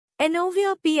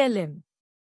Enovia PLM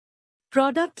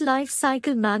Product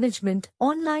Lifecycle Management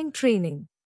Online Training.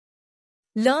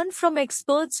 Learn from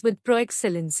experts with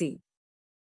Proexcellency.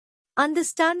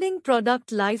 Understanding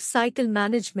Product Lifecycle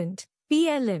Management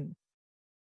 (PLM).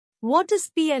 What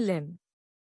is PLM?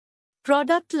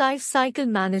 Product Lifecycle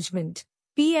Management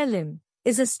 (PLM)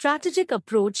 is a strategic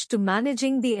approach to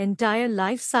managing the entire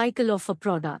life cycle of a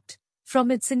product,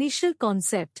 from its initial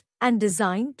concept and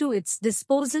design to its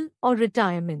disposal or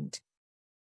retirement.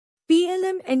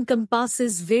 PLM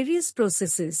encompasses various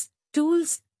processes,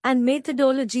 tools, and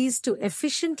methodologies to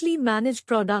efficiently manage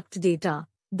product data,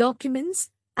 documents,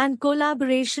 and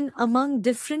collaboration among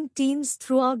different teams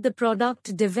throughout the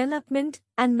product development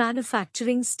and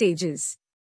manufacturing stages.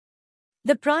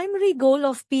 The primary goal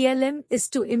of PLM is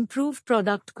to improve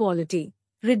product quality,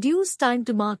 reduce time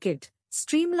to market,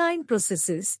 streamline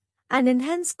processes, and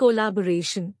enhance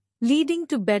collaboration, leading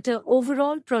to better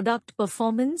overall product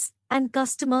performance and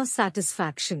customer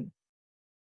satisfaction.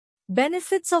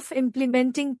 Benefits of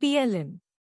implementing PLM.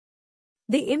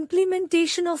 The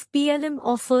implementation of PLM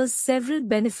offers several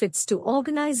benefits to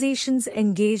organizations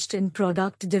engaged in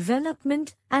product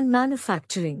development and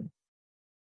manufacturing.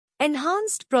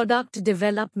 Enhanced product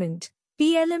development.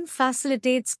 PLM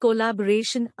facilitates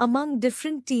collaboration among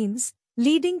different teams,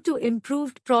 leading to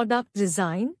improved product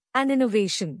design and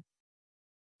innovation.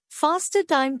 Faster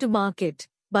time to market.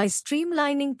 By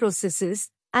streamlining processes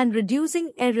and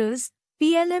reducing errors,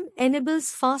 PLM enables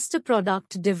faster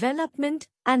product development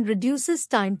and reduces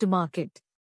time to market.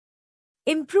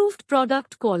 Improved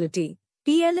product quality.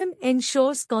 PLM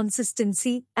ensures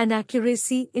consistency and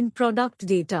accuracy in product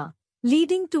data,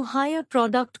 leading to higher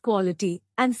product quality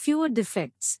and fewer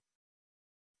defects.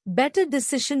 Better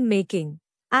decision-making.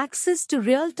 Access to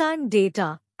real-time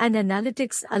data and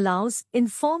analytics allows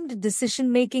informed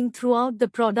decision-making throughout the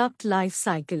product life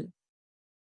cycle.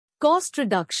 Cost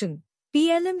reduction.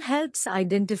 PLM helps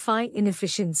identify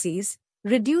inefficiencies,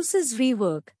 reduces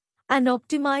rework, and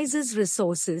optimizes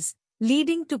resources,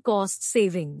 leading to cost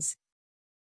savings.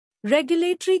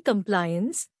 Regulatory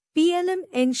compliance. PLM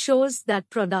ensures that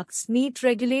products meet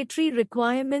regulatory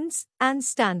requirements and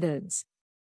standards.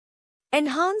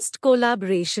 Enhanced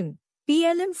collaboration.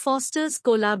 PLM fosters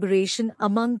collaboration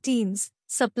among teams,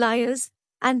 suppliers,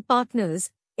 and partners,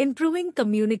 improving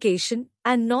communication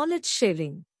and knowledge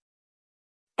sharing.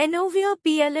 Enovia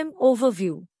PLM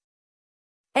Overview.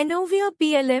 Enovia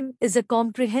PLM is a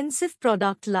comprehensive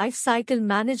product lifecycle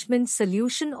management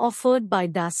solution offered by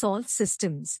Dassault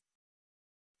Systems.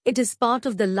 It is part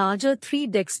of the larger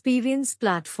 3D Experience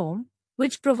platform,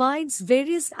 which provides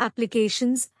various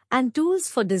applications and tools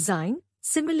for design,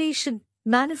 simulation,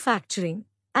 manufacturing,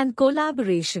 and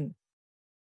collaboration.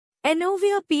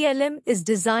 Enovia PLM is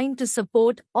designed to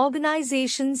support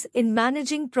organizations in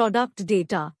managing product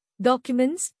data,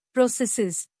 documents,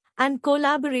 processes, and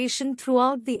collaboration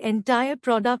throughout the entire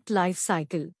product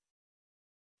lifecycle.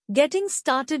 Getting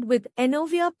started with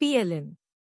Enovia PLM.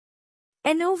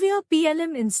 Enovia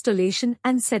PLM installation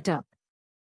and setup.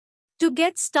 To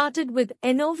get started with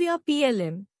Enovia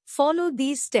PLM, follow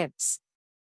these steps.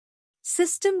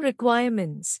 System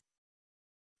requirements.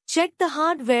 Check the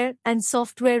hardware and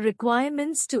software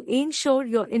requirements to ensure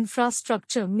your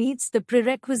infrastructure meets the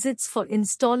prerequisites for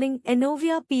installing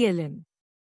Enovia PLM.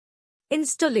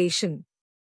 Installation.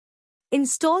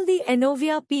 Install the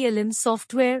Enovia PLM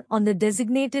software on the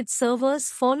designated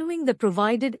servers following the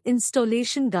provided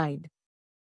installation guide.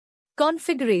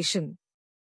 Configuration.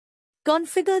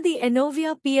 Configure the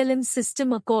Enovia PLM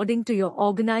system according to your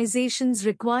organization's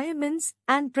requirements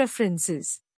and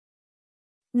preferences.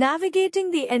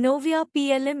 Navigating the Enovia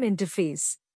PLM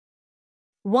interface.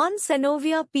 Once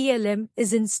Enovia PLM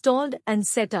is installed and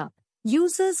set up,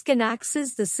 users can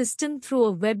access the system through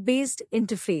a web-based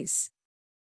interface.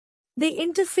 The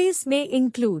interface may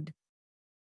include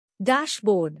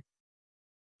Dashboard.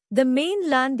 The main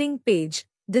landing page,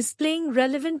 displaying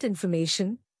relevant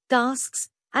information, tasks,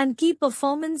 and key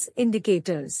performance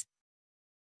indicators.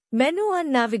 Menu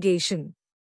and navigation.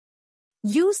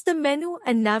 Use the menu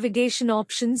and navigation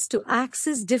options to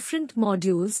access different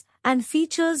modules and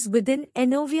features within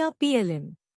Enovia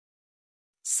PLM.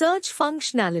 Search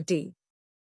functionality.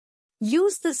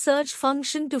 Use the search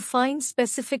function to find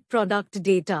specific product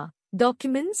data,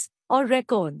 documents, or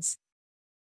records.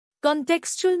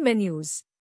 Contextual menus.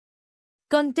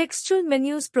 Contextual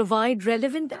menus provide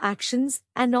relevant actions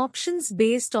and options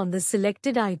based on the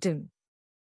selected item.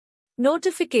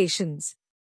 Notifications.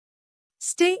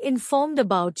 Stay informed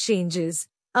about changes,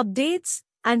 updates,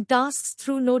 and tasks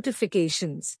through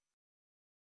notifications.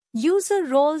 User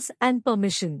roles and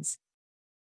permissions.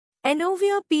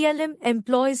 Enovia PLM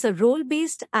employs a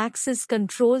role-based access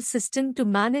control system to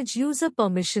manage user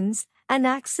permissions and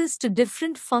access to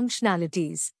different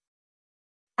functionalities.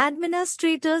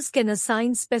 Administrators can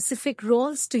assign specific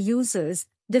roles to users,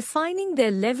 defining their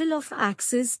level of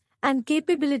access and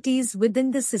capabilities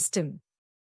within the system.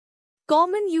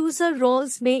 Common user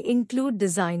roles may include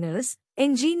designers,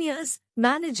 engineers,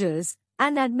 managers,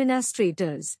 and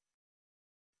administrators.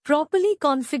 Properly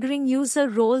configuring user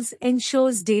roles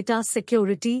ensures data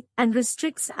security and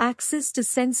restricts access to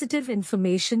sensitive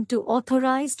information to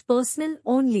authorized personnel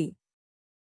only.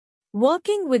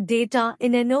 Working with data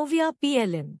in Enovia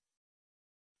PLM.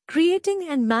 Creating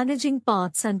and managing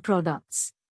parts and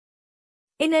products.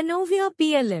 In Enovia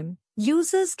PLM,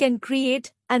 users can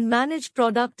create and manage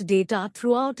product data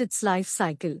throughout its life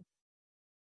cycle.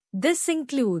 This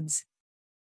includes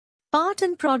part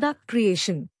and product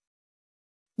creation.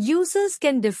 Users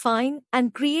can define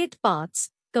and create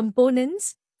parts,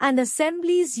 components, and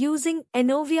assemblies using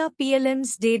Enovia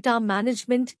PLM's data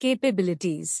management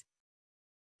capabilities.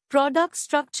 Product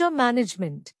structure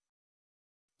management.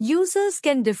 Users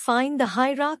can define the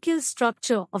hierarchical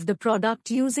structure of the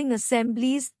product using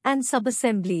assemblies and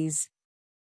subassemblies.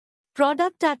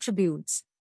 Product attributes.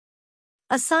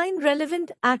 Assign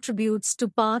relevant attributes to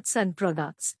parts and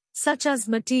products, such as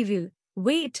material,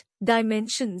 weight,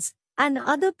 dimensions, and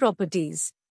other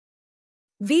properties.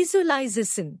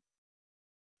 Visualization.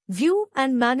 View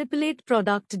and manipulate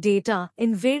product data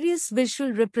in various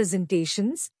visual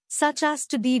representations, such as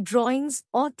 2D drawings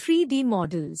or 3D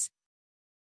models.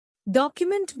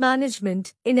 Document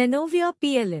management in Enovia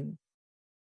PLM.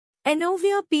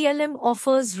 Enovia PLM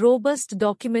offers robust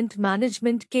document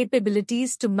management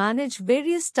capabilities to manage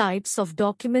various types of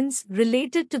documents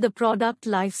related to the product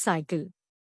lifecycle.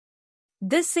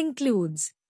 This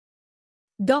includes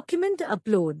document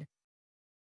upload.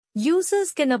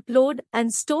 Users can upload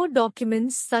and store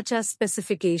documents such as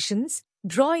specifications,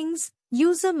 drawings,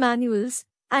 user manuals,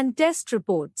 and test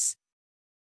reports.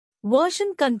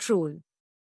 Version control.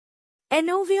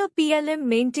 Enovia PLM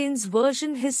maintains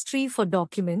version history for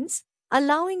documents,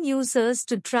 allowing users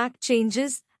to track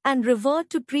changes and revert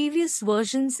to previous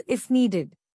versions if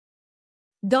needed.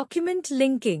 Document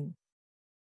linking.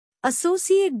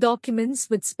 Associate documents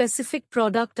with specific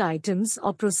product items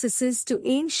or processes to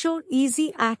ensure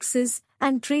easy access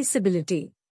and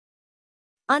traceability.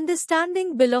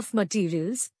 Understanding Bill of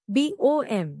Materials,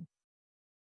 BOM.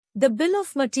 The Bill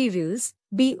of Materials,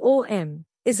 BOM,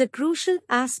 is a crucial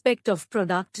aspect of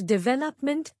product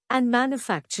development and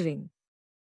manufacturing.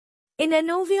 In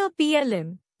Enovia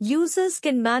PLM, users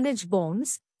can manage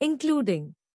BOMs,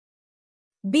 including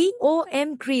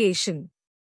BOM creation.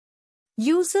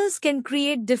 Users can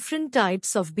create different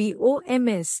types of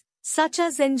BOMs, such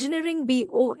as engineering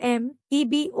BOM,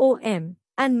 EBOM,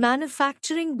 and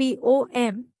manufacturing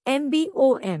BOM,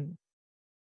 MBOM.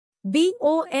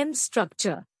 BOM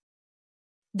structure.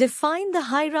 Define the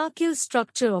hierarchical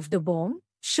structure of the BOM,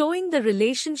 showing the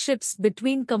relationships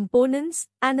between components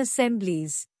and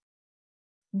assemblies.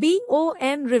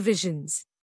 BOM revisions.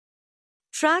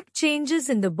 Track changes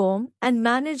in the BOM and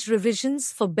manage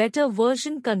revisions for better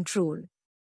version control.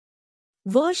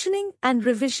 Versioning and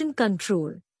revision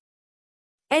control.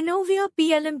 Enovia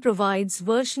PLM provides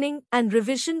versioning and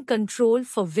revision control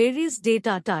for various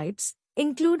data types,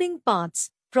 including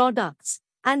parts, products,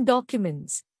 and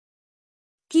documents.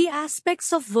 Key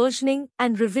aspects of versioning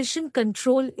and revision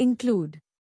control include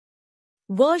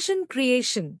version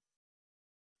creation.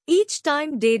 Each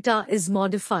time data is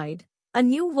modified, a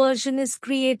new version is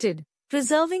created,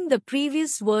 preserving the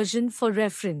previous version for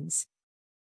reference.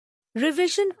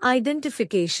 Revision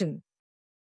identification.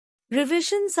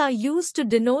 Revisions are used to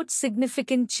denote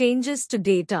significant changes to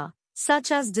data,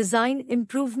 such as design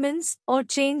improvements or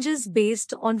changes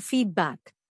based on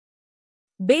feedback.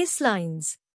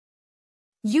 Baselines.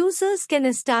 Users can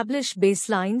establish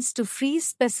baselines to freeze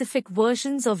specific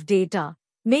versions of data,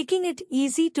 making it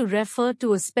easy to refer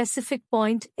to a specific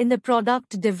point in the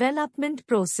product development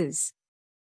process.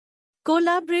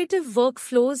 Collaborative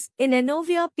workflows in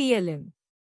Enovia PLM.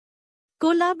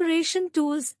 Collaboration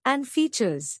tools and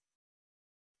features.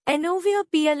 Enovia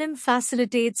PLM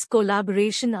facilitates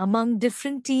collaboration among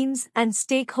different teams and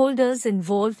stakeholders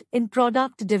involved in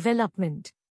product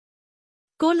development.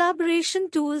 Collaboration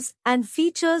tools and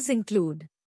features include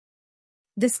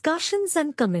discussions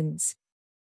and comments.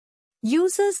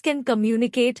 Users can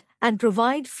communicate and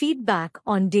provide feedback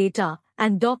on data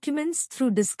and documents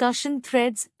through discussion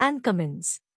threads and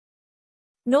comments.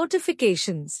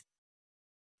 Notifications.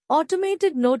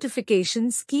 Automated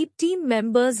notifications keep team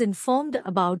members informed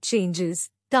about changes,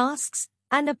 tasks,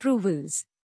 and approvals.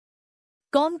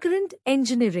 Concurrent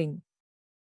engineering.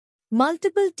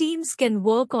 Multiple teams can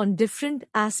work on different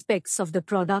aspects of the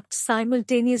product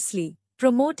simultaneously,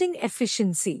 promoting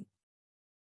efficiency.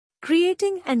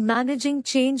 Creating and managing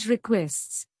change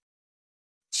requests.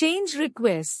 Change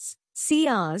requests,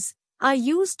 CRs, are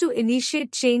used to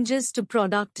initiate changes to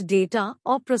product data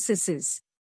or processes.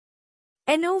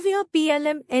 Enovia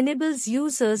PLM enables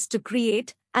users to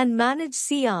create and manage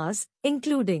CRs,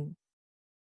 including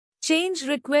change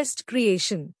request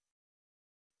creation.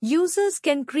 Users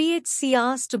can create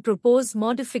CRs to propose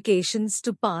modifications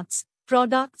to parts,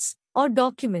 products, or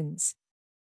documents.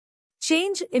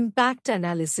 Change impact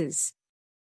analysis.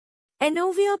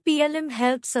 Enovia PLM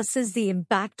helps assess the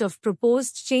impact of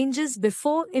proposed changes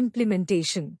before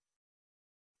implementation.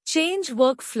 Change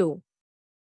workflow.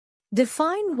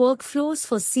 Define workflows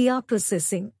for CR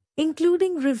processing,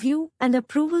 including review and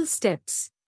approval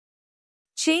steps.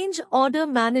 Change order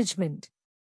management.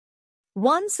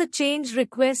 Once a change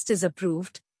request is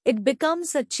approved, it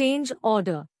becomes a change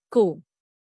order, (CO).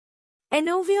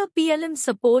 Enovia PLM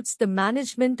supports the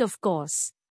management of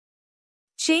COS.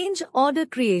 Change order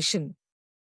creation.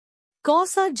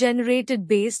 COS are generated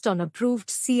based on approved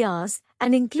CRs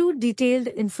and include detailed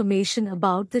information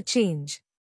about the change.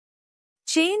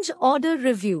 Change order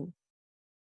review.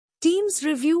 Teams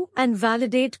review and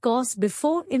validate COS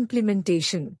before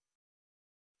implementation.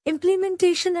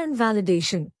 Implementation and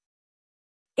validation.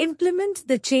 Implement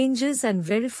the changes and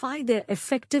verify their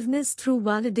effectiveness through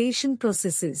validation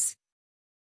processes.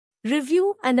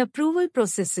 Review and approval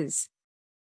processes.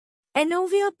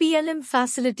 Enovia PLM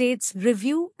facilitates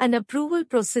review and approval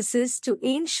processes to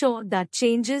ensure that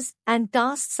changes and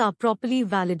tasks are properly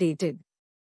validated.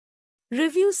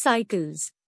 Review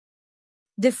cycles.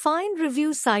 Define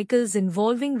review cycles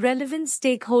involving relevant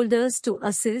stakeholders to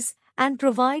assess and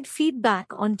provide feedback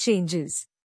on changes.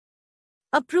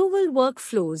 Approval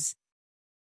workflows.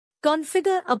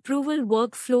 Configure approval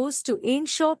workflows to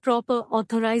ensure proper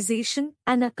authorization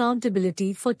and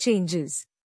accountability for changes.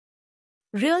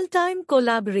 Real-time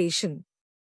collaboration.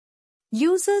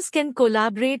 Users can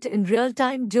collaborate in real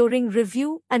time during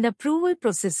review and approval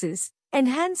processes,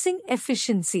 enhancing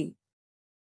efficiency.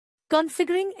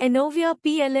 Configuring Enovia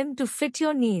PLM to fit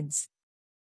your needs.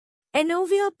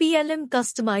 Enovia PLM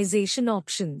customization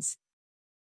options.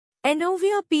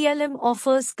 Enovia PLM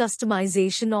offers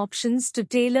customization options to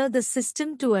tailor the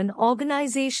system to an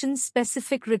organization's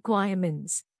specific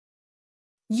requirements.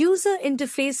 User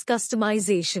interface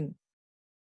customization.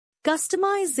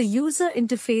 Customize the user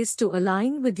interface to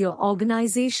align with your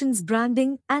organization's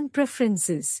branding and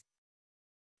preferences.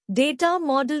 Data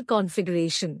model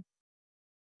configuration.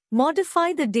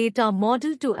 Modify the data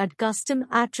model to add custom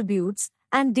attributes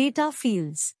and data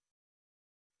fields.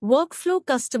 Workflow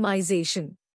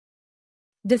customization.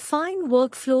 Define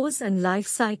workflows and life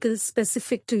cycles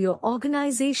specific to your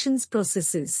organization's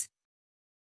processes.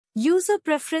 User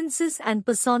preferences and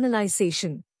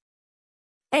personalization.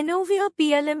 Enovia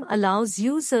PLM allows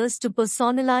users to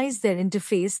personalize their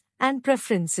interface and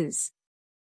preferences.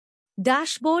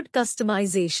 Dashboard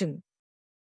customization.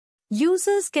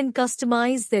 Users can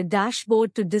customize their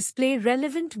dashboard to display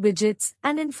relevant widgets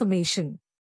and information.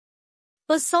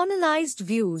 Personalized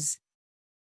views.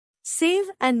 Save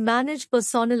and manage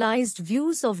personalized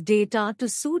views of data to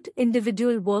suit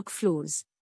individual workflows.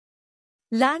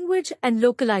 Language and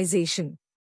localization.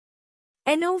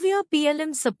 Enovia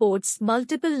PLM supports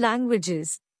multiple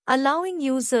languages, allowing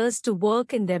users to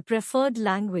work in their preferred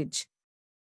language.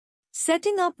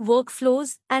 Setting up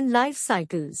workflows and life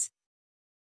cycles.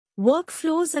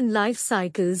 Workflows and life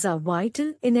cycles are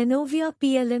vital in Enovia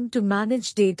PLM to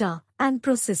manage data and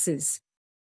processes.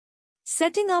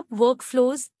 Setting up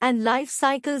workflows and life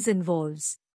cycles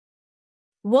involves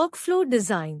workflow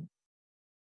design.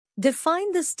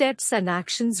 Define the steps and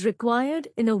actions required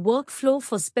in a workflow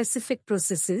for specific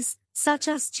processes, such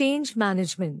as change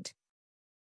management.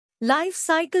 Life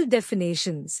cycle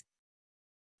definitions.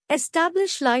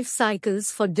 Establish life cycles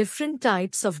for different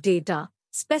types of data,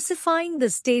 specifying the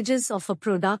stages of a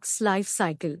product's life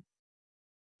cycle.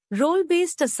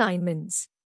 Role-based assignments.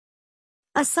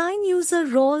 Assign user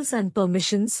roles and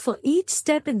permissions for each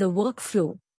step in the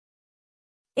workflow.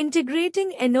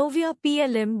 Integrating Enovia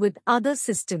PLM with other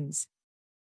systems.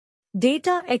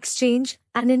 Data exchange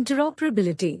and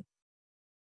interoperability.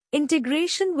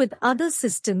 Integration with other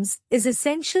systems is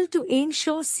essential to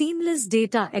ensure seamless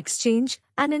data exchange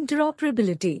and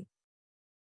interoperability.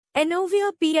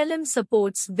 Enovia PLM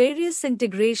supports various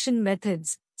integration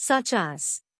methods, such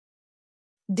as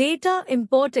data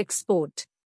import-export.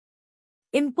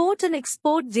 Import and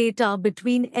export data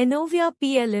between Enovia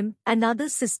PLM and other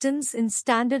systems in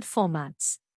standard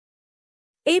formats.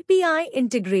 API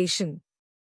integration.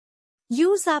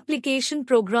 Use application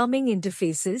programming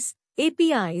interfaces,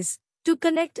 APIs, to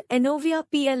connect Enovia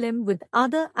PLM with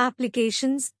other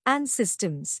applications and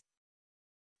systems.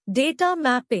 Data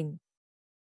mapping.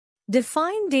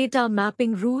 Define data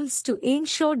mapping rules to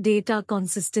ensure data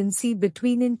consistency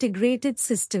between integrated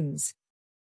systems.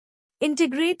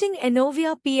 Integrating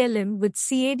Enovia PLM with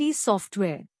CAD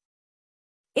software.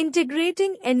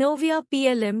 Integrating Enovia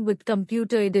PLM with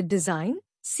computer-aided design,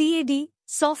 CAD,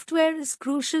 software is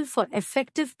crucial for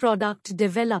effective product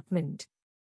development.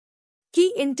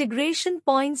 Key integration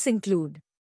points include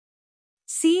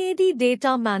CAD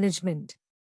data management.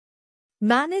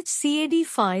 Manage CAD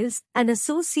files and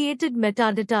associated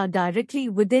metadata directly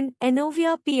within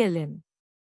Enovia PLM.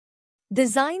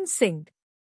 Design sync.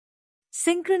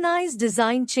 Synchronize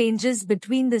design changes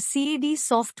between the CAD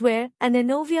software and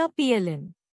Enovia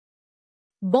PLM.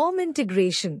 BOM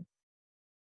integration.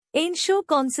 Ensure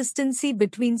consistency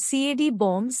between CAD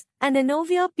BOMs and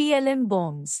Enovia PLM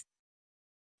BOMs.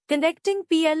 Connecting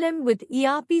PLM with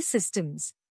ERP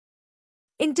systems.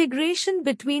 Integration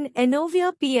between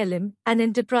Enovia PLM and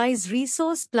Enterprise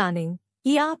Resource Planning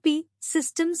 (ERP)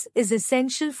 systems is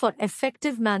essential for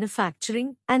effective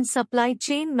manufacturing and supply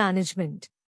chain management.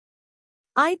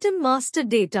 Item master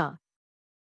data.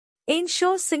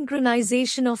 Ensure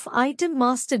synchronization of item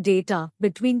master data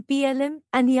between PLM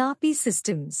and ERP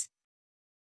systems.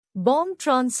 BOM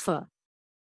transfer.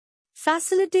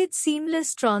 Facilitate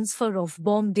seamless transfer of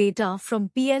BOM data from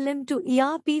PLM to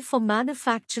ERP for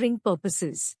manufacturing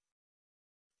purposes.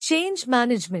 Change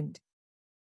management.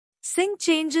 Sync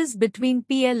changes between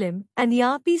PLM and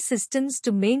ERP systems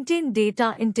to maintain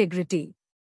data integrity.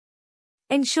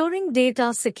 Ensuring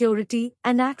data security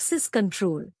and access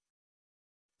control.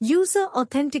 User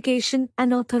authentication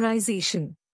and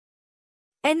authorization.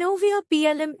 Enovia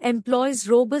PLM employs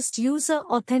robust user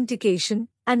authentication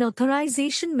and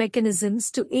authorization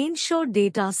mechanisms to ensure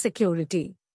data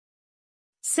security.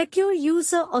 Secure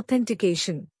user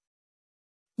authentication.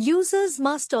 Users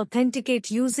must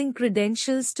authenticate using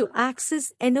credentials to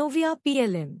access Enovia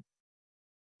PLM.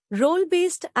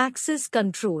 Role-based access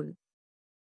control.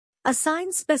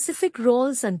 Assign specific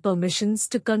roles and permissions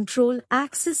to control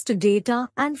access to data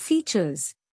and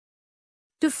features.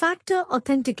 Two-factor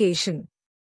authentication.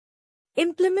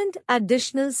 Implement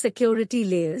additional security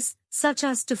layers, such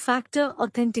as two-factor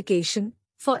authentication,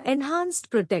 for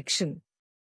enhanced protection.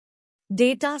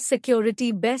 Data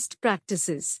security best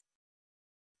practices.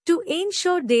 To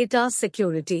ensure data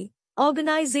security,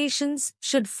 organizations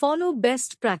should follow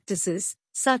best practices,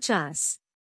 such as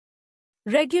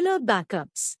regular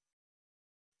backups.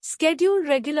 Schedule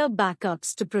regular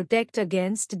backups to protect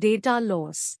against data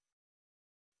loss.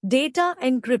 Data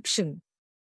encryption.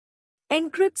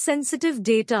 Encrypt sensitive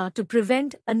data to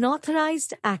prevent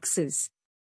unauthorized access.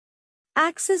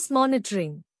 Access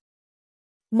monitoring.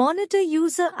 Monitor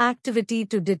user activity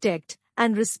to detect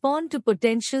and respond to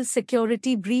potential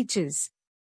security breaches.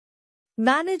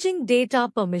 Managing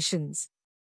data permissions.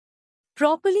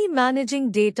 Properly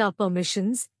managing data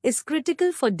permissions is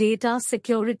critical for data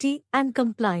security and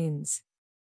compliance.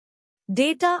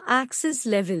 Data access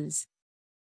levels.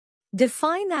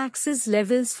 Define access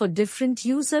levels for different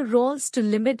user roles to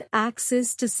limit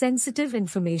access to sensitive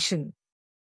information.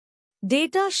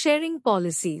 Data sharing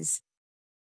policies.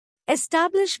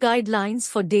 Establish guidelines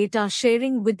for data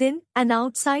sharing within and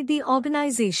outside the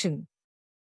organization.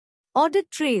 Audit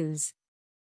trails.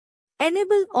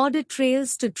 Enable audit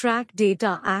trails to track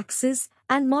data access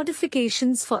and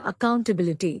modifications for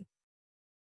accountability.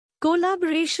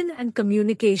 Collaboration and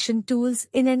communication tools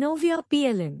in Enovia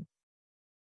PLM.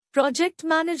 Project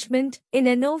management in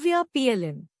Enovia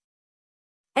PLM.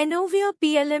 Enovia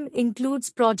PLM includes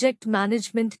project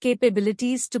management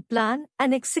capabilities to plan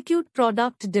and execute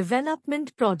product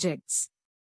development projects.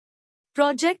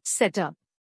 Project setup.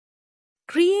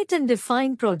 Create and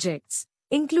define projects,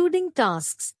 including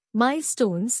tasks,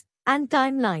 milestones, and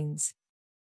timelines.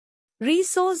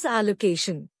 Resource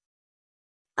allocation.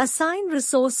 Assign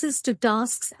resources to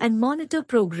tasks and monitor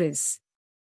progress.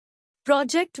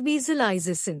 Project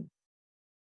visualization.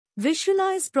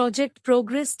 Visualize project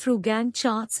progress through Gantt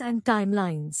charts and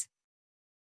timelines.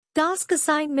 Task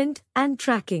assignment and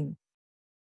tracking.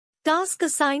 Task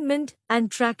assignment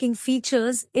and tracking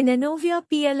features in Enovia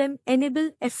PLM enable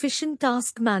efficient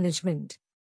task management.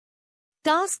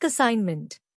 Task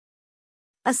assignment.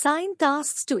 Assign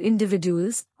tasks to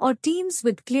individuals or teams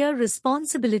with clear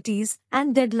responsibilities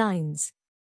and deadlines.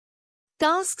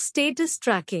 Task status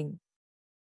tracking.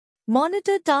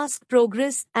 Monitor task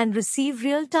progress and receive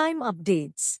real-time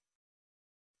updates.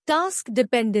 Task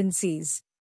dependencies.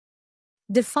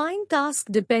 Define task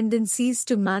dependencies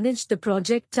to manage the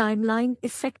project timeline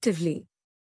effectively.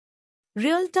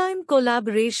 Real-time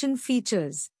collaboration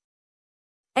features.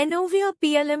 Enovia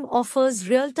PLM offers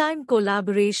real-time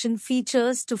collaboration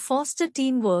features to foster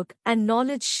teamwork and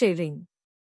knowledge sharing.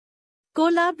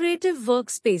 Collaborative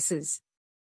workspaces.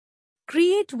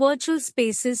 Create virtual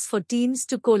spaces for teams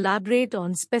to collaborate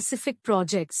on specific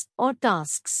projects or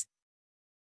tasks.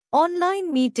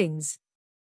 Online meetings.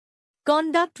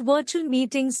 Conduct virtual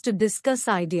meetings to discuss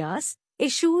ideas,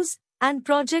 issues, and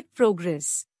project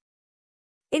progress.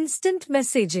 Instant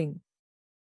messaging.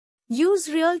 Use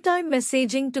real-time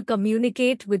messaging to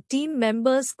communicate with team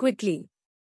members quickly.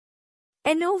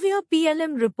 Enovia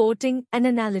PLM Reporting and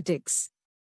Analytics.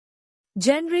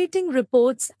 Generating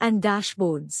reports and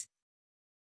dashboards.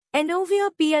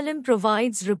 Enovia PLM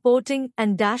provides reporting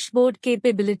and dashboard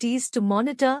capabilities to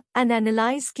monitor and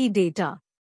analyze key data.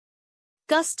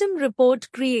 Custom report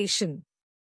creation.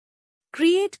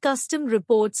 Create custom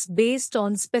reports based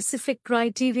on specific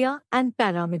criteria and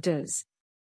parameters.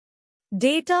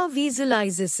 Data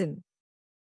visualization.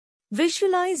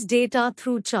 Visualize data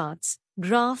through charts,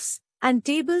 graphs, and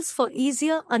tables for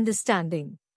easier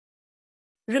understanding.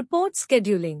 Report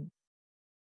scheduling.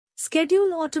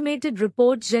 Schedule automated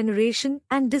report generation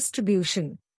and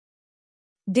distribution.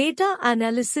 Data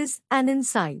analysis and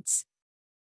insights.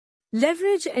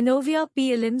 Leverage Enovia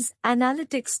PLM's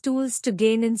analytics tools to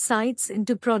gain insights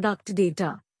into product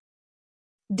data.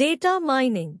 Data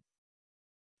mining.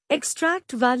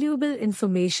 Extract valuable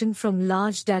information from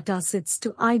large datasets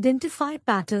to identify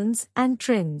patterns and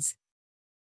trends.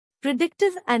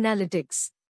 Predictive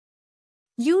analytics.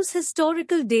 Use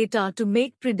historical data to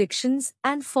make predictions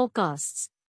and forecasts.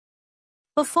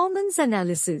 Performance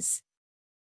analysis.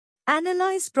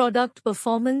 Analyze product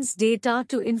performance data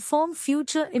to inform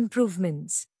future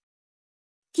improvements.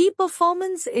 Key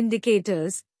performance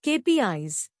indicators,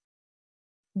 KPIs.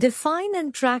 Define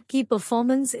and track key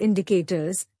performance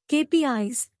indicators,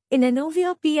 KPIs, in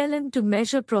Enovia PLM to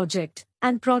measure project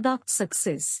and product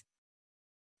success.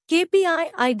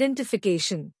 KPI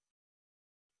identification.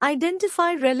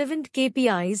 Identify relevant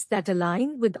KPIs that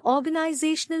align with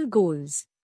organizational goals.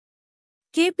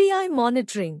 KPI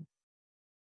monitoring.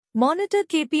 Monitor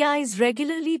KPIs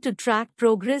regularly to track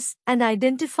progress and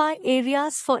identify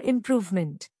areas for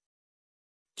improvement.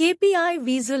 KPI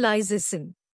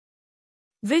visualization.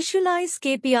 Visualize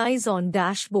KPIs on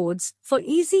dashboards for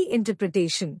easy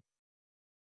interpretation.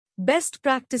 Best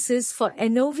practices for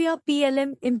Enovia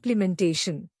PLM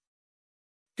implementation.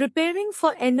 Preparing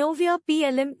for Enovia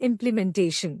PLM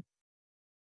implementation.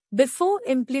 Before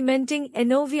implementing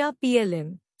Enovia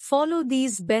PLM, follow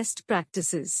these best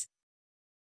practices.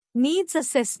 Needs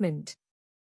assessment.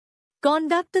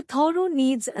 Conduct a thorough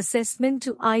needs assessment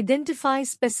to identify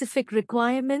specific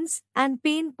requirements and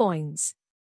pain points.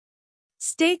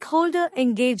 Stakeholder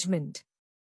engagement.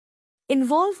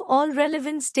 Involve all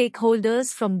relevant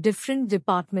stakeholders from different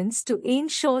departments to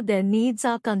ensure their needs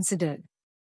are considered.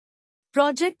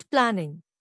 Project planning.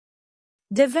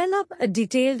 Develop a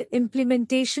detailed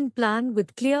implementation plan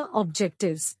with clear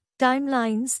objectives,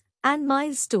 timelines, and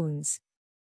milestones.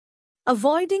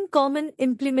 Avoiding common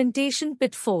implementation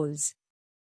pitfalls.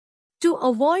 To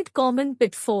avoid common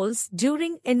pitfalls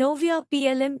during Enovia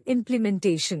PLM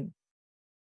implementation.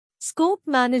 Scope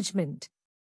management.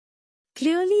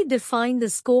 Clearly define the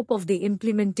scope of the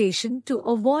implementation to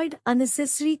avoid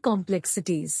unnecessary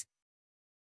complexities.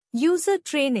 User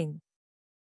training.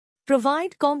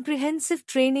 Provide comprehensive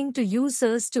training to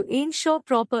users to ensure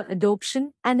proper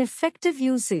adoption and effective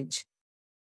usage.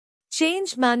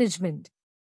 Change management.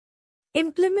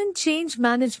 Implement change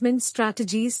management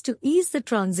strategies to ease the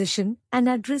transition and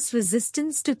address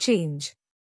resistance to change.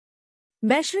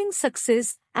 Measuring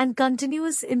success and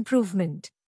continuous improvement.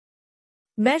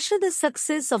 Measure the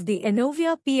success of the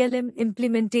Enovia PLM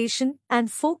implementation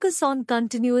and focus on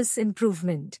continuous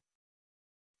improvement.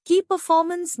 Key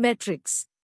performance metrics.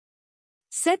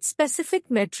 Set specific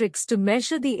metrics to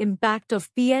measure the impact of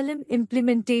PLM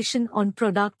implementation on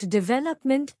product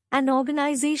development and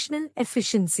organizational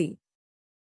efficiency.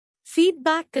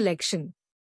 Feedback collection.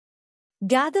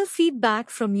 Gather feedback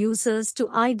from users to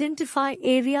identify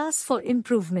areas for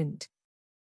improvement.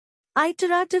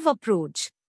 Iterative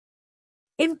approach.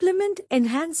 Implement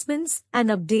enhancements and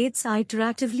updates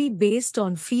iteratively based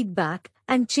on feedback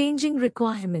and changing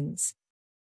requirements.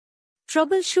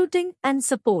 Troubleshooting and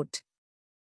support.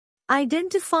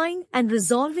 Identifying and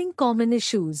resolving common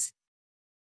issues.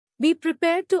 Be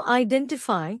prepared to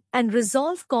identify and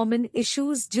resolve common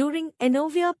issues during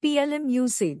Enovia PLM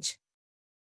usage.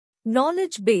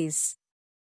 Knowledge base.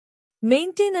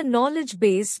 Maintain a knowledge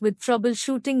base with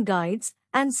troubleshooting guides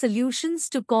and solutions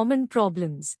to common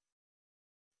problems.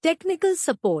 Technical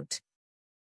support.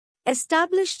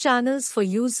 Establish channels for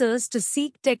users to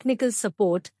seek technical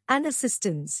support and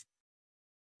assistance.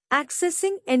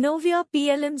 Accessing Enovia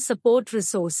PLM support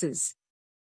resources.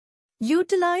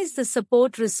 Utilize the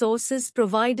support resources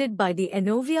provided by the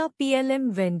Enovia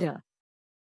PLM vendor.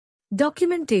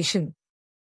 Documentation.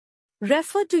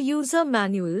 Refer to user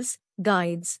manuals,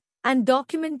 guides, and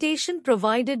documentation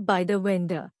provided by the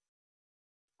vendor.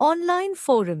 Online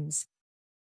forums.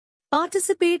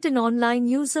 Participate in online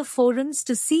user forums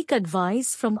to seek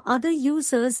advice from other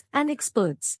users and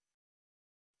experts.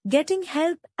 Getting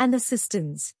help and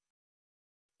assistance.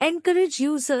 Encourage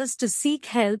users to seek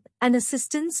help and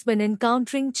assistance when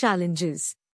encountering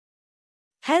challenges.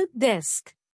 Help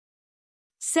desk.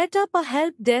 Set up a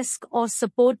help desk or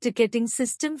support ticketing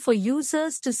system for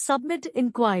users to submit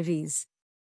inquiries.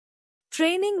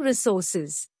 Training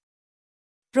resources.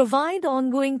 Provide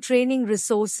ongoing training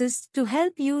resources to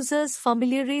help users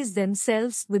familiarize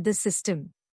themselves with the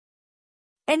system.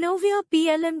 Enovia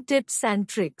PLM tips and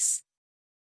tricks.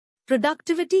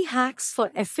 Productivity hacks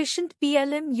for efficient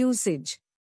PLM usage.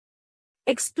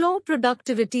 Explore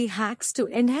productivity hacks to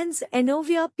enhance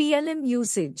Enovia PLM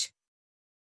usage.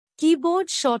 Keyboard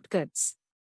shortcuts.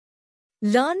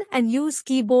 Learn and use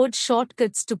keyboard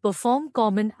shortcuts to perform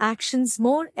common actions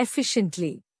more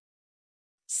efficiently.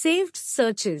 Saved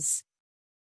searches.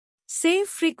 Save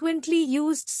frequently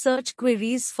used search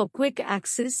queries for quick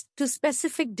access to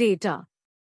specific data.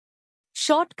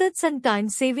 Shortcuts and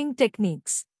time-saving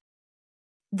techniques.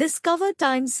 Discover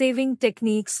time-saving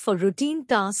techniques for routine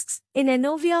tasks in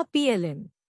Enovia PLM.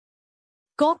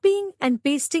 Copying and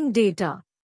pasting data.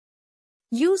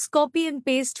 Use copy and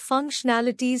paste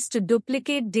functionalities to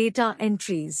duplicate data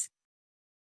entries.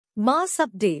 Mass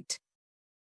update.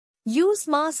 Use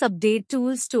mass update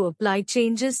tools to apply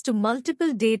changes to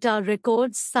multiple data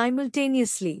records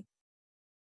simultaneously.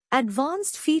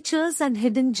 Advanced features and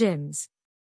hidden gems.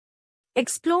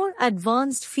 Explore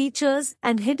advanced features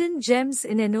and hidden gems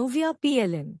in Enovia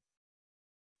PLM.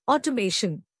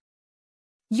 Automation.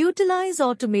 Utilize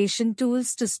automation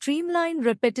tools to streamline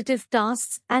repetitive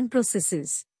tasks and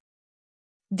processes.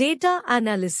 Data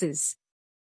analysis.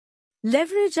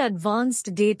 Leverage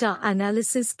advanced data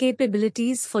analysis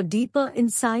capabilities for deeper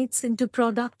insights into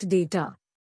product data.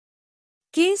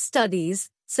 Case studies,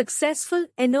 successful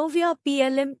Enovia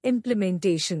PLM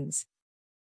implementations.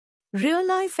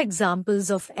 Real-life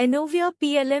examples of Enovia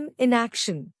PLM in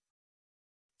action.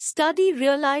 Study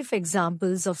real-life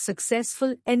examples of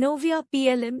successful Enovia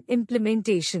PLM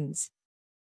implementations.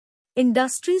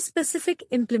 Industry-specific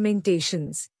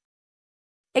implementations.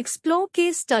 Explore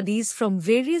case studies from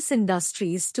various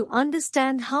industries to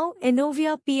understand how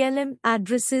Enovia PLM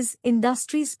addresses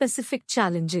industry-specific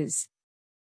challenges.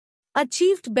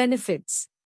 Achieved benefits.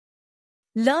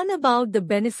 Learn about the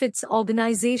benefits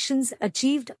organizations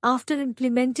achieved after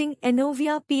implementing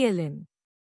Enovia PLM.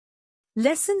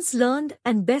 Lessons learned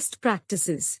and best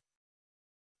practices.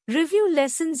 Review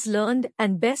lessons learned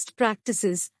and best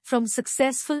practices from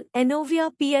successful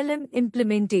Enovia PLM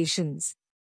implementations.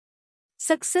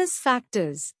 Success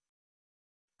factors.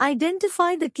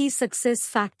 Identify the key success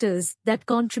factors that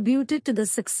contributed to the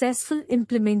successful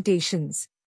implementations.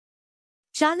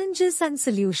 Challenges and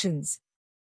solutions.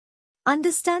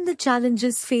 Understand the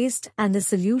challenges faced and the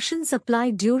solutions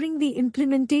applied during the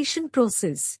implementation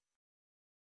process.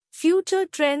 Future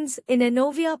trends in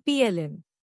Enovia PLM.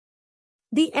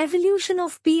 The evolution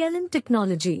of PLM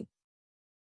technology.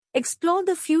 Explore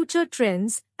the future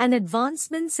trends and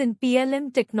advancements in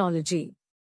PLM technology.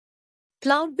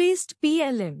 Cloud-based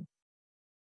PLM.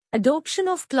 Adoption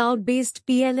of cloud-based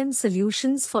PLM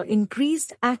solutions for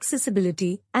increased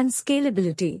accessibility and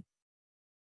scalability.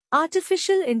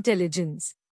 Artificial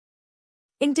intelligence.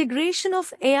 Integration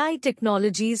of AI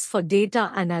technologies for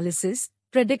data analysis,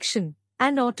 prediction,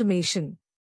 and automation.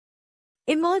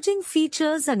 Emerging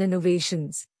features and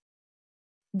innovations.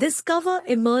 Discover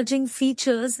emerging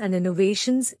features and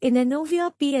innovations in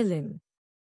Enovia PLM.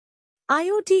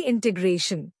 IoT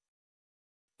integration.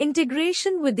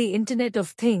 Integration with the Internet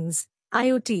of Things,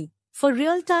 IoT, for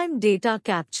real-time data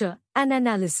capture and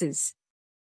analysis.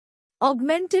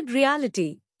 Augmented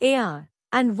reality, AR,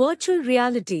 and virtual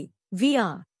reality,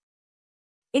 VR.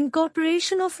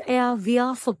 Incorporation of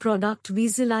AR/VR for product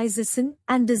visualization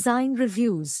and design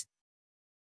reviews.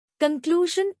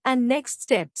 Conclusion and next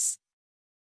steps.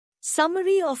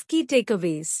 Summary of key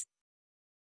takeaways.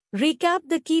 Recap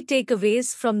the key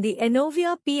takeaways from the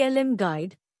Enovia PLM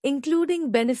guide,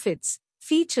 including benefits,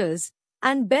 features,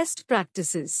 and best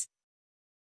practices.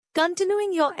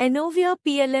 Continuing your Enovia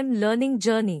PLM learning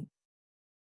journey.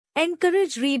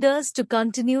 Encourage readers to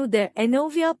continue their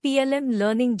Enovia PLM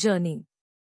learning journey.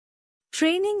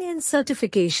 Training and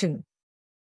certification.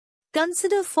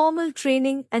 Consider formal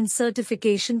training and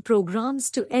certification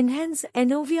programs to enhance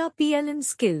Enovia PLM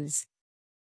skills.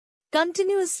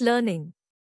 Continuous learning.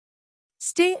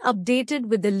 Stay updated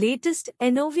with the latest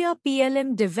Enovia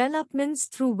PLM developments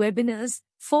through webinars,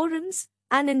 forums,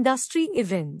 and industry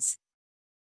events.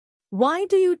 Why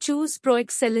do you choose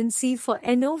Proexcellency for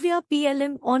Enovia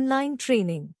PLM Online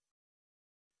Training?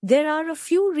 There are a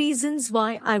few reasons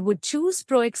why I would choose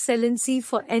Proexcellency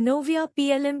for Enovia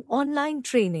PLM Online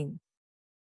Training.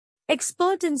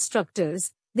 Expert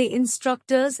instructors. The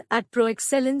instructors at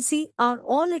Proexcellency are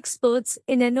all experts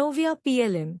in Enovia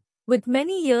PLM, with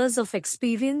many years of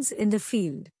experience in the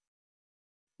field.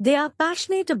 They are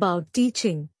passionate about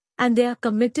teaching, and they are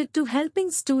committed to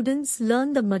helping students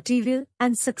learn the material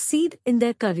and succeed in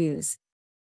their careers.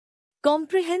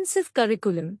 Comprehensive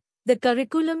curriculum. The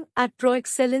curriculum at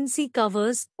Proexcellency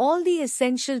covers all the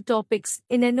essential topics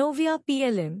in Enovia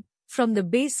PLM, from the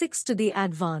basics to the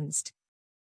advanced.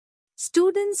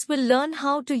 Students will learn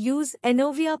how to use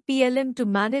Enovia PLM to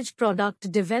manage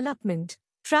product development,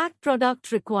 track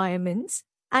product requirements,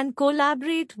 and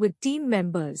collaborate with team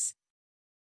members.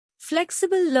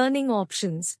 Flexible learning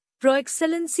options.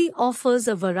 Proexcellency offers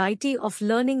a variety of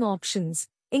learning options,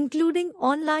 including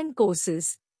online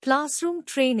courses, classroom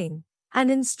training,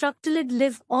 and instructor-led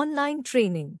live online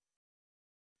training.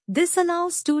 This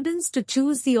allows students to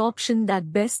choose the option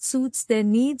that best suits their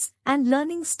needs and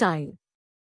learning style.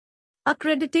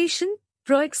 Accreditation.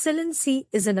 Proexcellency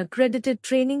is an accredited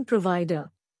training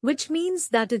provider, which means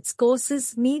that its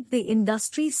courses meet the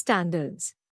industry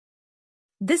standards.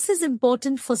 This is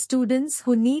important for students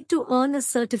who need to earn a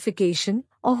certification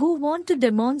or who want to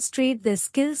demonstrate their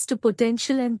skills to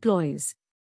potential employees.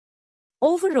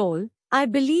 Overall, I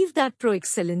believe that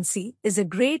Proexcellency is a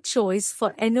great choice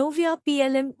for Enovia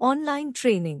PLM online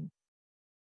training.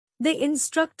 The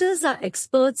instructors are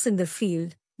experts in the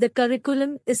field, the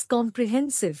curriculum is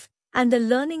comprehensive, and the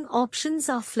learning options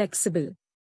are flexible.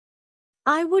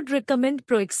 I would recommend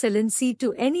Proexcellency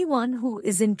to anyone who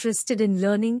is interested in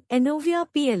learning Enovia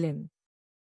PLM.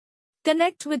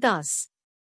 Connect with us.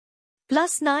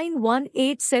 +9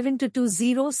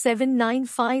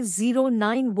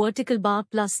 18722079509 vertical bar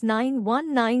 +9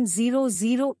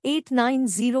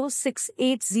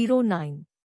 190089068809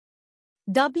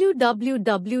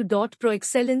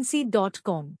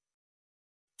 www.proexcellency.com.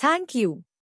 Thank you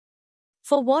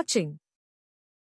for watching.